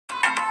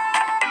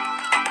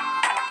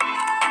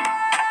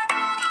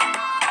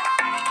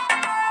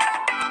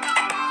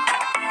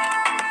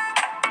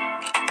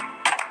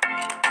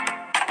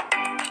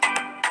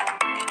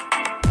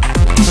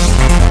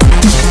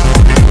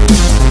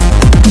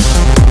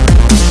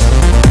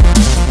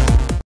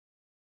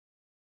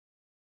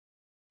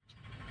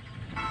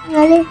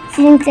ഞങ്ങൾ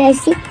സിനിമ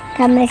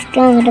തമസ്ക്ക്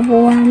അങ്ങോട്ട്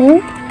പോവാണ്.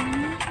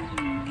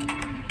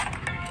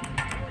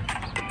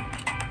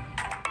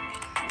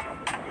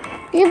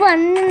 ഇത്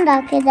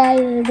പണ്ടുണ്ടാക്കിയതായ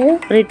വീട്,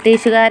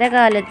 ബ്രിട്ടീഷുകാരെ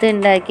കാലത്ത്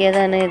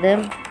ഉണ്ടാക്കിയതാണ് ഇത്.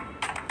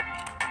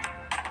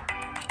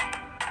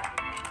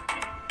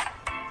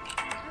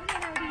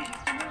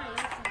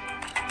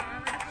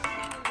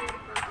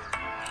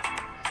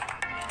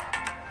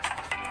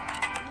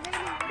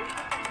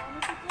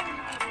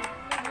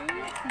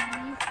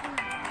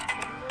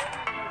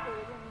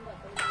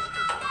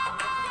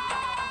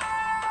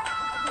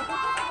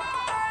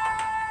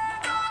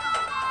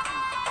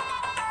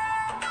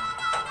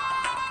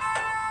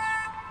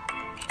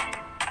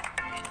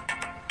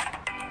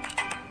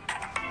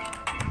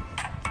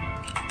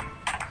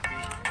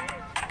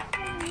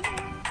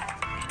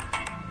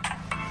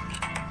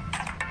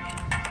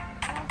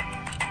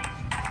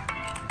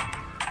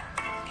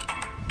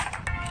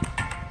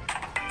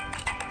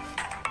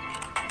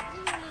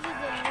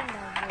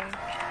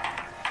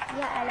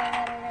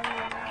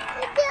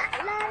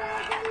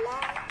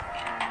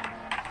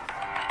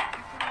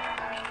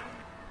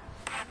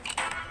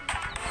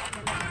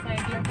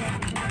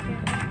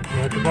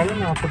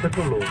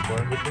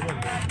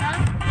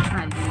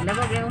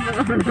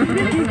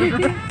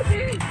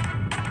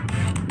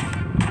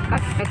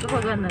 കട്ടക്ക്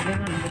പോക വന്നല്ലേ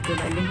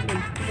കണ്ടിട്ടില്ല, അല്ലെങ്കിൽ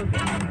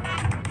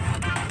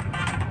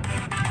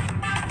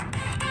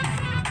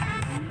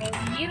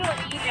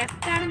ഈ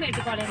ലെഫ്റ്റാണ്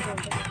മേട്ടുപാളയം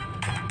പോകുന്നത്.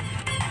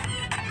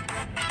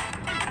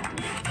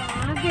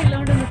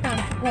 ആകെയുള്ളതുകൊണ്ട്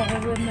തണുപ്പ്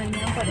കുറവെന്നാണ്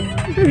ഞാൻ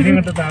പറയുന്നത്.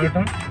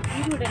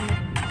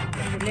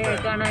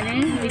 കാണാന്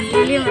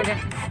വലിയ മരം,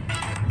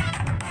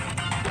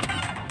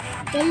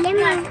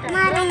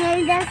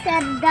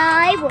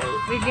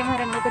 വലിയ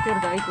മരങ്ങളൊക്കെ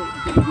ചെറുതായി പോയി.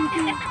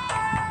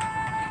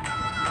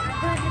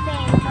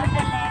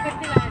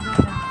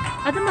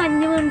 അത്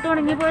മഞ്ഞ് വീണിട്ട്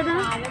ഉണങ്ങി പോയതാ,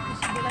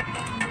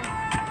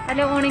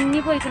 അല്ല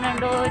ഉണങ്ങി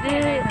പോയിക്കണുണ്ടോ ഒരു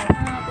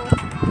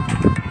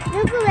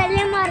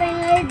വലിയ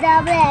മരങ്ങൾ ഇതാ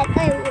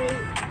ബ്ലാക്കായി പോയി.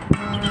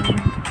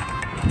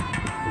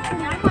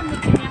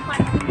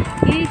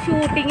 ഈ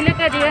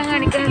ഷൂട്ടിങ്ങിലൊക്കെ അധികം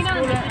കാണിക്കുന്ന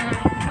സ്കൂള്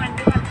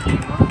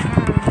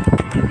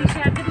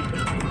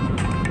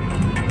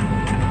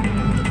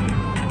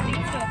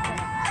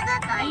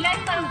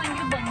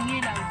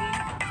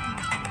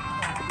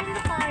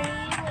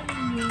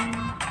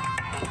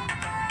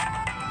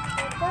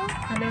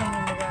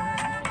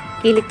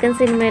കിലുക്കൻ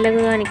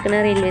സിനിമയിലൊക്കെ കാണിക്കുന്ന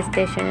റെയിൽവേ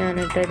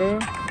സ്റ്റേഷനാണ് കേട്ടത്.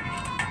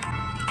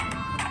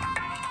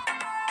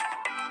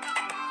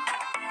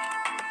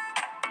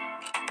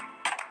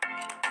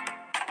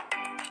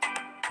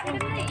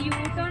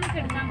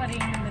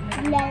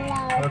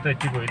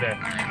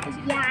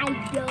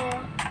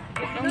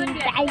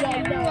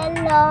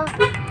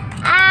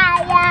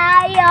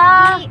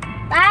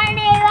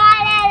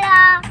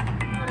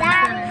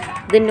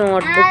 ഇത്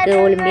notebook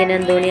Olympian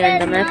Anthony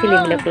രണ്ടെന്ന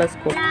ഫിലിമിലൊക്കെയുള്ള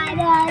school.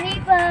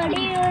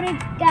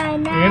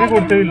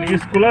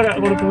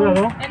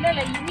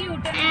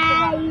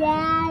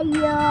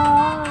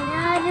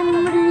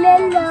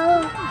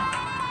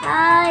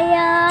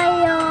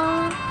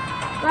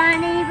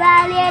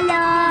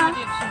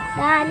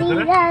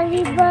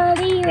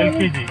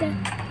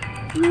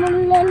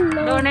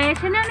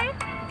 Donation ആണ്,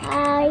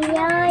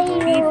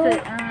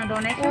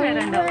 ഡൊണേഷൻ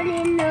വരണ്ടോ?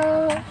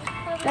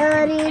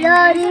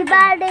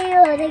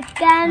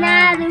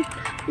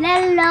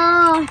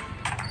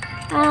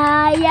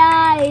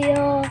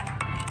 ആയായോ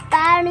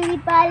പാണി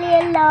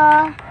പാലിയല്ലോ.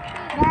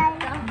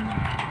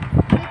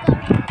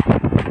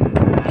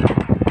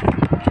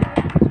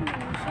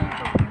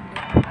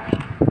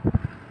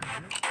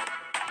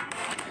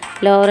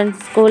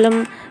 ലോറൻസ് സ്കൂളും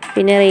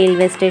പിന്നെ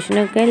റെയിൽവേ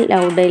സ്റ്റേഷനൊക്കെ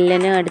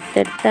ലൗഡലിന്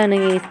അടുത്തടുത്താണ്.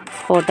 ഈ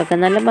സ്പോട്ടൊക്കെ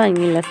നല്ല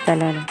ഭംഗിയുള്ള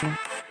സ്ഥലമാണ്.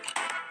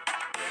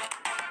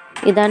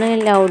 ഇതാണ്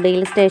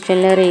ലൗഡയിൽ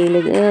സ്റ്റേഷനിലെ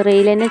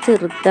റെയിൽ തന്നെ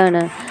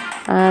ചെറുതാണ്.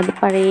 അത്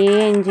പഴയ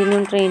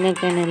എൻജിനും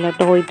ട്രെയിനൊക്കെ ആണല്ലോ,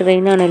 ടോയ്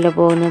ട്രെയിനാണല്ലോ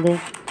പോകുന്നത്.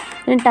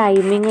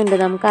 ടൈമിംഗ് ഉണ്ട്,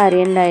 നമുക്ക്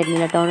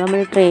അറിയണ്ടായിരുന്നില്ല കേട്ടോ, നമ്മൾ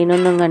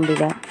ട്രെയിനൊന്നും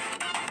കണ്ടില്ല.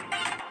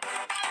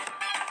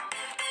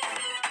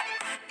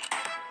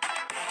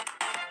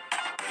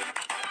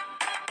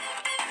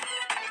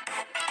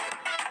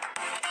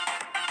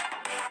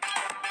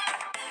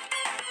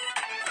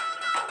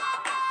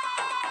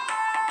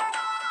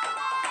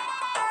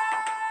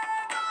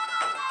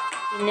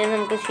 പിന്നെ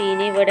നമുക്ക്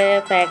ഷീനി ഇവിടെ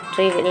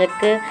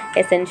ഫാക്ടറിയിലേക്ക്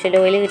എസെൻഷ്യൽ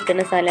ഓയിൽ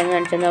കിട്ടുന്ന സ്ഥലം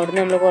കാണിച്ചു. അവിടെ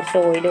നമ്മൾ കുറച്ച്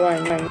ഓയിൽ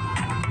വാങ്ങി.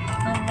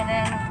 അങ്ങനെ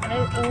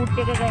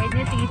ഊട്ടിയൊക്കെ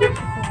കഴിഞ്ഞ്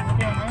തിരിച്ച്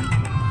പോവുകയാണ്.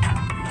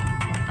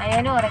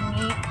 അയാനും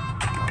ഉറങ്ങി.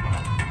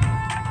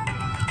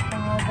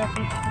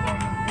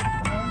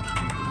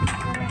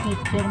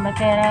 തിരിച്ചു വരുമ്പോൾ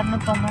കയറാറിന്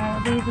ഇപ്പം മഴ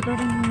പെയ്ത്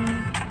തുടങ്ങി.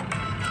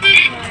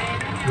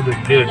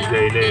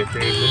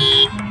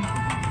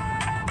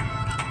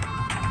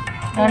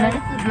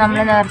 നമ്മൾ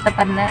നേരത്തെ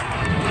പറഞ്ഞ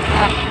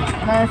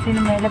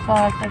സിനിമയിലെ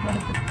പാട്ടൊക്കെ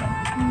എടുത്തിട്ട്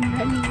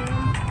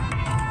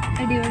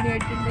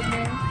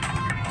അടിപൊളിയായിട്ടുണ്ടല്ലേ.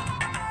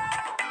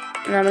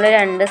 നമ്മൾ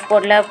 2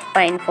 സ്പോട്ടിലെ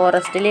പൈൻ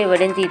ഫോറസ്റ്റിൽ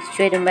ഇവിടെയും തിരിച്ചു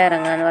വരുമ്പോൾ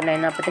ഇറങ്ങാന്ന്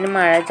പറഞ്ഞായിരുന്നു. അപ്പത്തിന്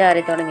മഴ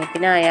ചാറി തുടങ്ങി.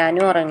 പിന്നെ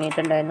അയാനും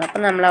ഉറങ്ങിയിട്ടുണ്ടായിരുന്നു.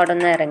 അപ്പം നമ്മൾ അവിടെ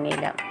ഒന്നും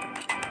ഇറങ്ങിയില്ല.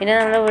 പിന്നെ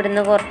നമ്മൾ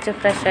ഇവിടുന്ന് കുറച്ച്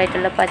ഫ്രഷ്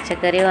ആയിട്ടുള്ള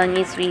പച്ചക്കറി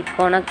വാങ്ങി സ്വീറ്റ്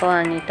കോണൊക്കെ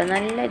വാങ്ങിയിട്ട്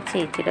നല്ല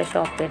ചേച്ചിയുടെ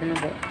ഷോപ്പായിരുന്നു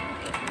ഇത്.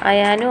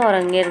 അയാനും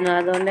ഉറങ്ങിയിരുന്നു,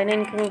 അതുകൊണ്ട് തന്നെ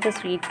എനിക്ക്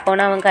സ്വീറ്റ്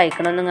കോൺ അവൻ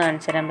കഴിക്കണമെന്നും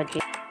കാണിച്ചു തരാൻ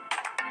പറ്റി.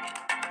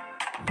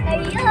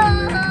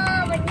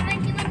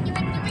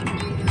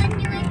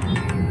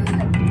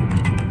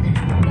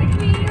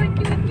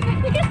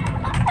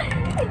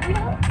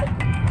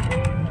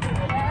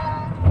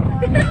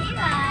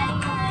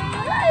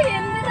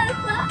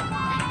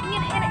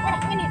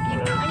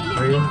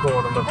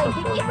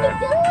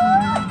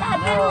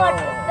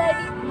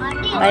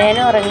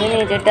 അയാനും ഉറങ്ങി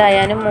നീച്ചിട്ട്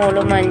അയാനും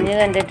മോളും മഞ്ഞ്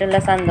കണ്ടിട്ടുള്ള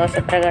സന്തോഷ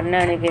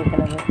പ്രകടനമാണ്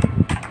കേൾക്കുന്നത്.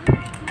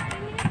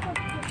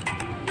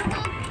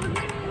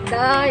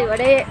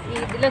 ഇവിടെ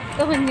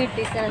ഇതിലൊക്കെ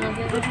മഞ്ഞിട്ടിട്ടാണ്.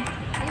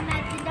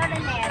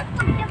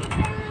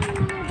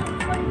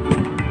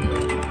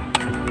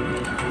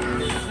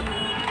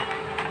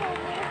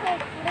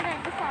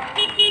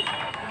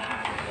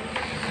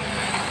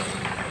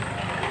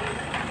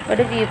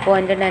 ഒരു വ്യൂ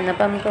പോയിന്റ് ഉണ്ടായിരുന്നു,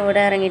 അപ്പം നമുക്ക്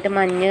ഇവിടെ ഇറങ്ങിയിട്ട്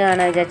മഞ്ഞ്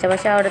കാണാൻ വിചാരിച്ച,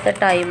 പക്ഷെ അവിടുത്തെ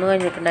ടൈം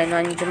കഴിഞ്ഞിട്ടുണ്ടായിരുന്നു,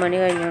 5 മണി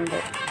കഴിഞ്ഞുകൊണ്ട്.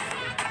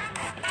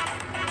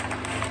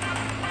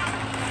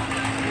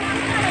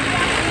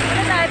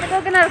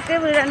 നടക്കുക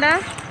വീഴണ്ട.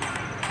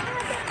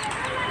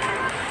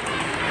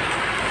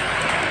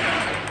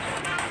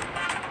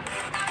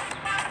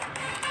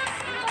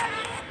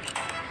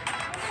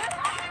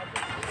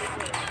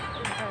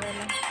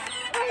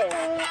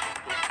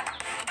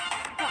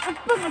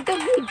 ഇപ്പൊ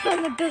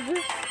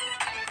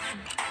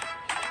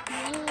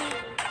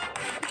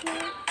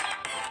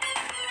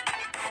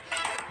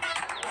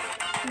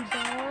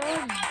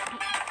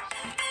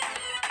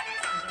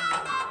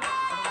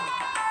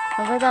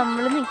അപ്പൊ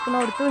നമ്മള്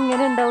നിക്കണോടത്തും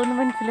ഇങ്ങനെ ഉണ്ടാവും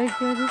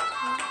മനസ്സിലാക്കിയത്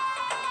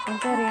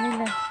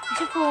നമുക്കറിയണില്ല.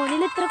 പക്ഷെ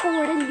ഫോണിൽ ഇത്ര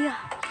കോടില്ല.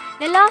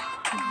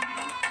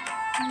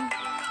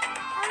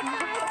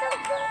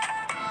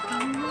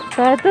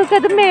 കാലത്തൊക്കെ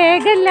അത്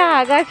മേഘല്ല,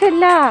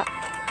 ആകാശല്ല.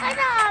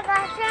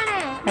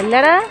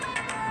 അല്ലടാ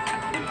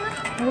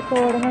അത്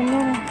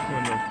കോടമഞ്ഞാണ്.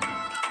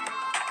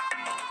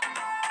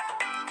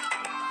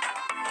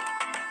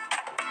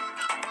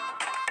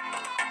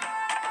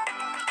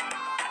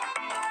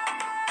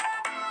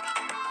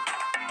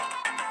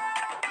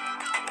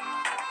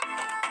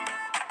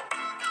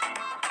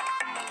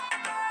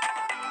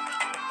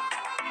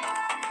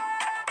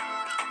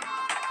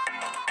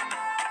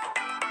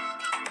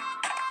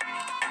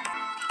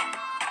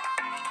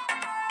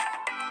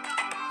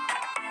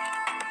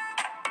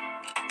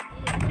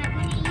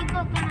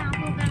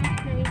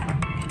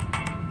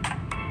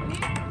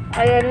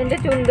 അയാനുവിന്റെ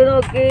ചുണ്ട്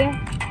നോക്ക്,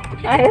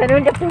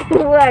 അയാനുവിന്റെ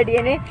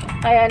പൂവാടിയന്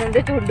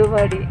അയാനുവിന്റെ ചുണ്ട്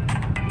പാടി.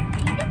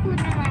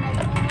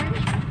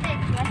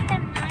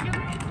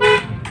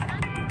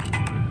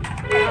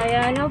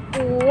 അയാനോ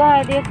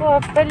പൂവാടിയ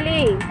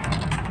കുഴപ്പല്ലേ,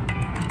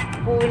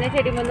 പൂവിനെ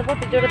ചെടിമൊന്ന്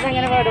പൊട്ടിച്ചു കൊടുത്ത്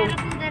എങ്ങനെ പാടും?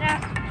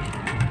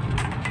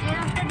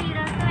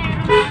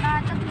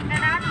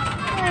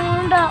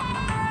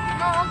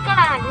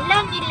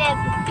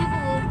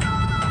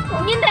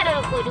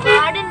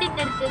 ഒരുപാടുണ്ട്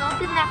ഇങ്ങടുത്ത്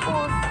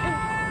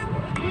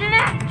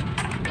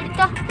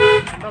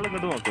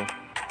നോക്ക്.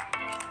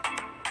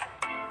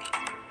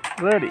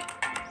 Ready.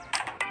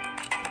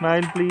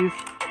 Smile please.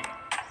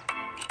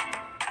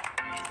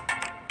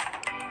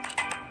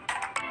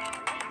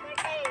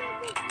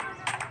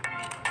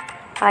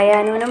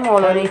 അയാനുവിനും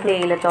മോളോട് ഈ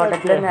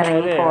തേയിലത്തോട്ടത്തിൽ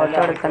ഇറങ്ങി ഫോട്ടോ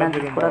എടുക്കണം,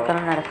 കൂടെ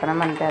നടക്കണം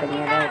എന്നിട്ട്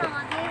ഇറങ്ങിയതായിരുന്നു.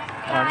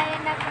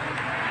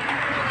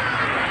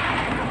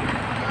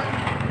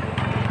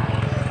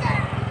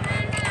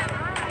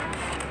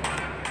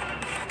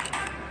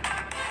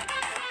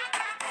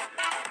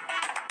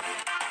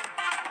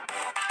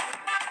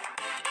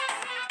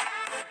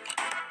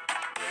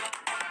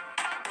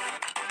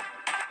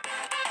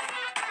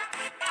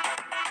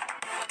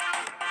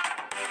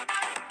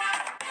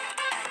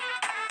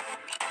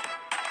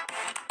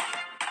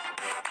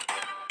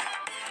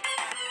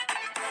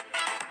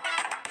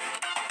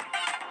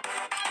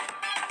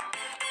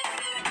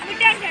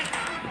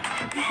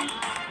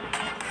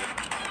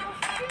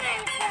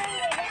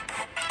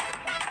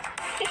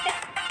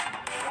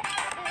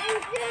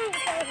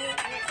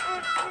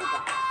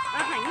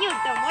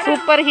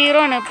 സൂപ്പർ ഹീറോ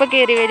ആണ്, ഇപ്പൊ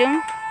കേറി വരും.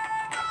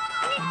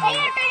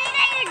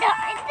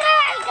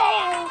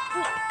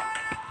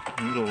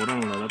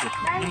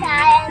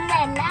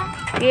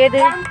 ഏത്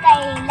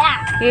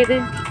ഏത്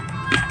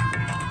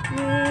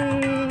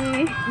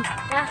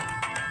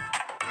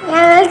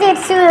ഞങ്ങൾ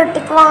തിരിച്ചു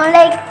വീട്ടിൽ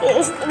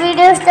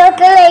വീഡിയോ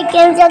ഇഷ്ടമൊക്കെ ലൈക്ക്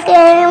ചെയ്യാൻ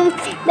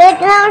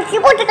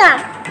പൊട്ടിക്കാം.